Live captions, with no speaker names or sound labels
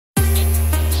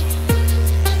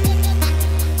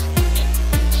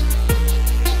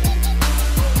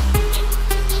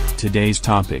today's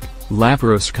topic,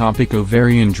 laparoscopic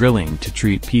ovarian drilling to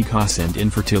treat PCOS and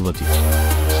infertility.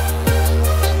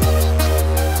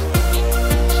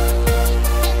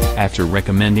 After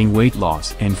recommending weight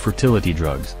loss and fertility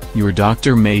drugs, your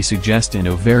doctor may suggest an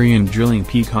ovarian drilling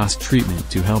PCOS treatment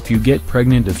to help you get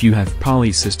pregnant if you have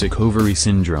polycystic ovary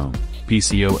syndrome,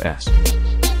 PCOS.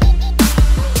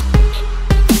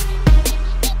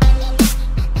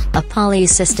 A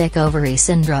polycystic ovary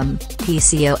syndrome,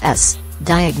 PCOS,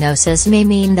 diagnosis may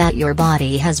mean that your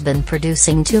body has been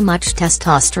producing too much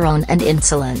testosterone and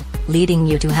insulin, leading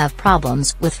you to have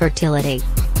problems with fertility.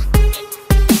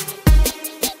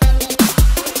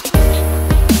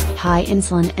 High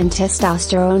insulin and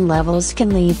testosterone levels can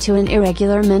lead to an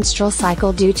irregular menstrual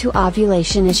cycle due to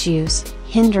ovulation issues,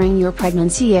 hindering your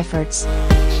pregnancy efforts.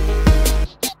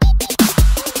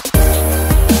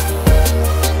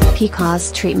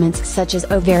 PCOS treatments such as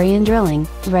ovarian drilling,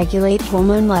 regulate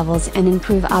hormone levels and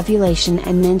improve ovulation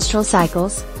and menstrual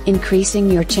cycles,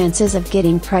 increasing your chances of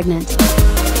getting pregnant.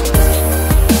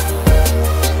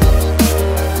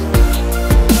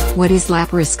 What is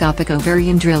laparoscopic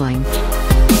ovarian drilling?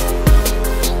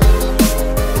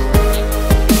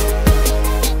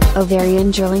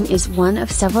 Ovarian drilling is one of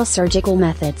several surgical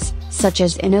methods, such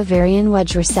as an ovarian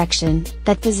wedge resection,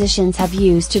 that physicians have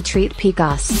used to treat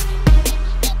PCOS.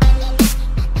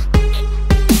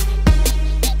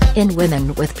 In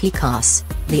women with PCOS,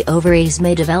 the ovaries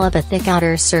may develop a thick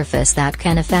outer surface that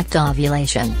can affect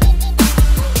ovulation.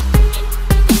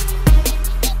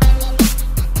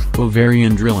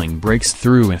 Ovarian drilling breaks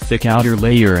through a thick outer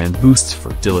layer and boosts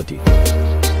fertility.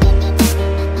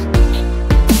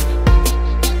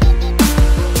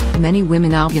 Many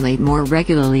women ovulate more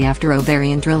regularly after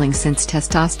ovarian drilling since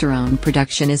testosterone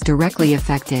production is directly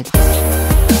affected.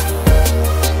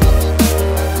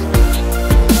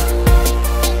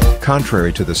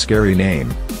 Contrary to the scary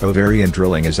name, ovarian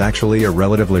drilling is actually a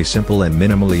relatively simple and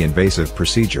minimally invasive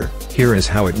procedure. Here is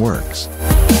how it works.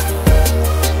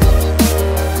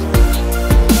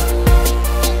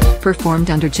 Performed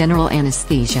under general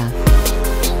anesthesia.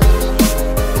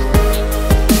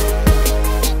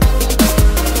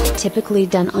 Typically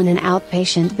done on an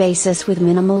outpatient basis with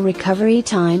minimal recovery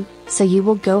time, so you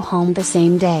will go home the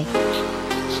same day.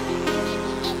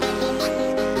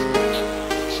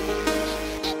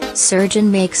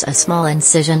 Surgeon makes a small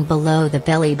incision below the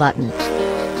belly button.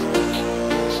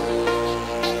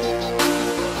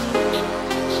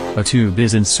 A tube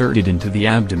is inserted into the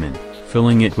abdomen,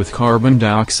 filling it with carbon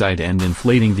dioxide and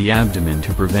inflating the abdomen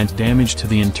to prevent damage to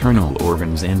the internal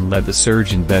organs and let the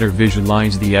surgeon better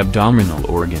visualize the abdominal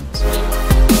organs.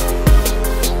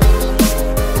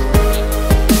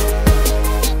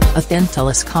 A thin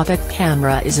telescopic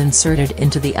camera is inserted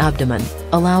into the abdomen,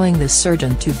 allowing the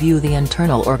surgeon to view the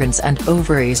internal organs and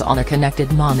ovaries on a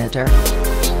connected monitor.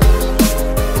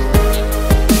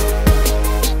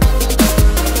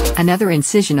 Another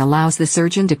incision allows the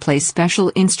surgeon to place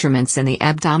special instruments in the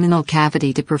abdominal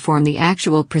cavity to perform the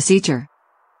actual procedure.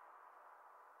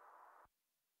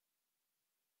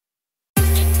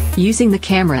 Using the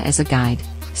camera as a guide,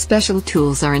 special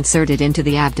tools are inserted into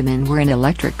the abdomen where an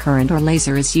electric current or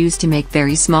laser is used to make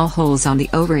very small holes on the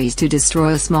ovaries to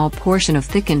destroy a small portion of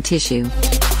thickened tissue.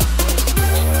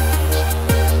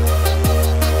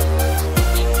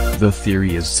 The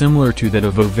theory is similar to that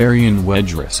of ovarian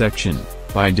wedge resection.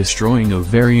 By destroying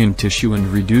ovarian tissue and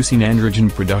reducing androgen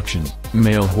production,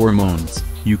 male hormones,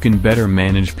 you can better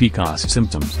manage PCOS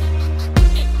symptoms.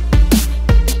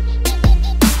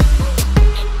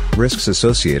 Risks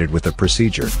associated with the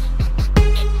procedure.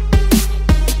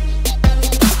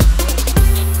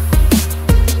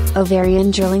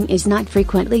 Ovarian drilling is not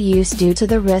frequently used due to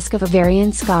the risk of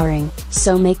ovarian scarring,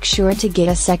 so make sure to get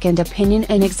a second opinion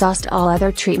and exhaust all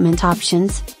other treatment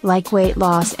options, like weight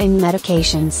loss and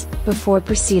medications, before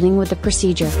proceeding with the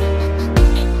procedure.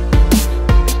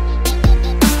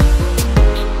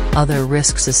 Other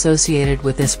risks associated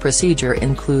with this procedure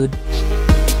include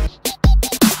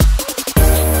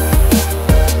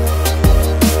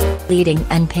bleeding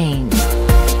and pain,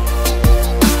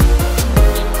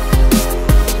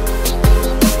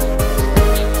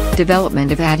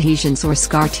 development of adhesions or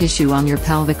scar tissue on your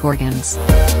pelvic organs.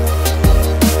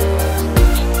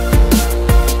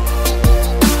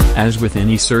 As with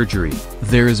any surgery,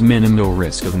 there is minimal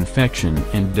risk of infection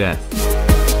and death.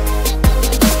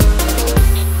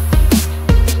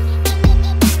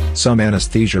 Some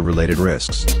anesthesia-related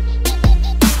risks.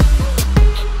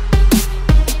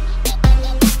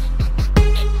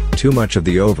 Too much of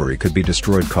the ovary could be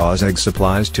destroyed, cause egg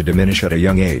supplies to diminish at a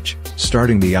young age,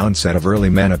 starting the onset of early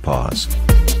menopause.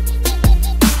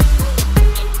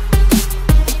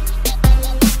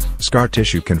 Scar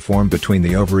tissue can form between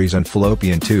the ovaries and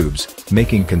fallopian tubes,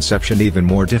 making conception even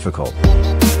more difficult.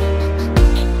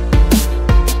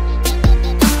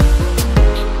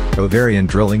 Ovarian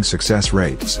drilling success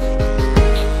rates.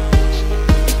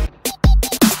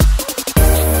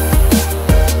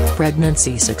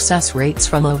 Pregnancy success rates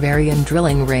from ovarian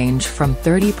drilling range from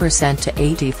 30% to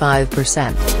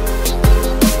 85%.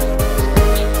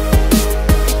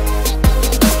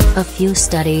 A few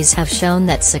studies have shown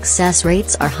that success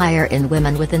rates are higher in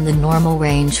women within the normal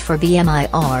range for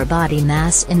BMI or body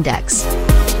mass index.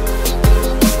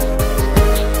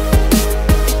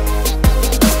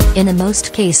 In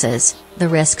most cases, the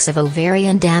risks of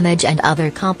ovarian damage and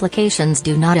other complications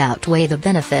do not outweigh the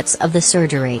benefits of the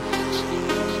surgery.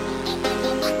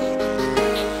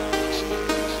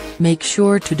 Make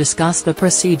sure to discuss the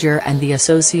procedure and the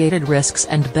associated risks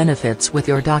and benefits with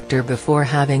your doctor before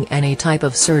having any type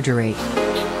of surgery.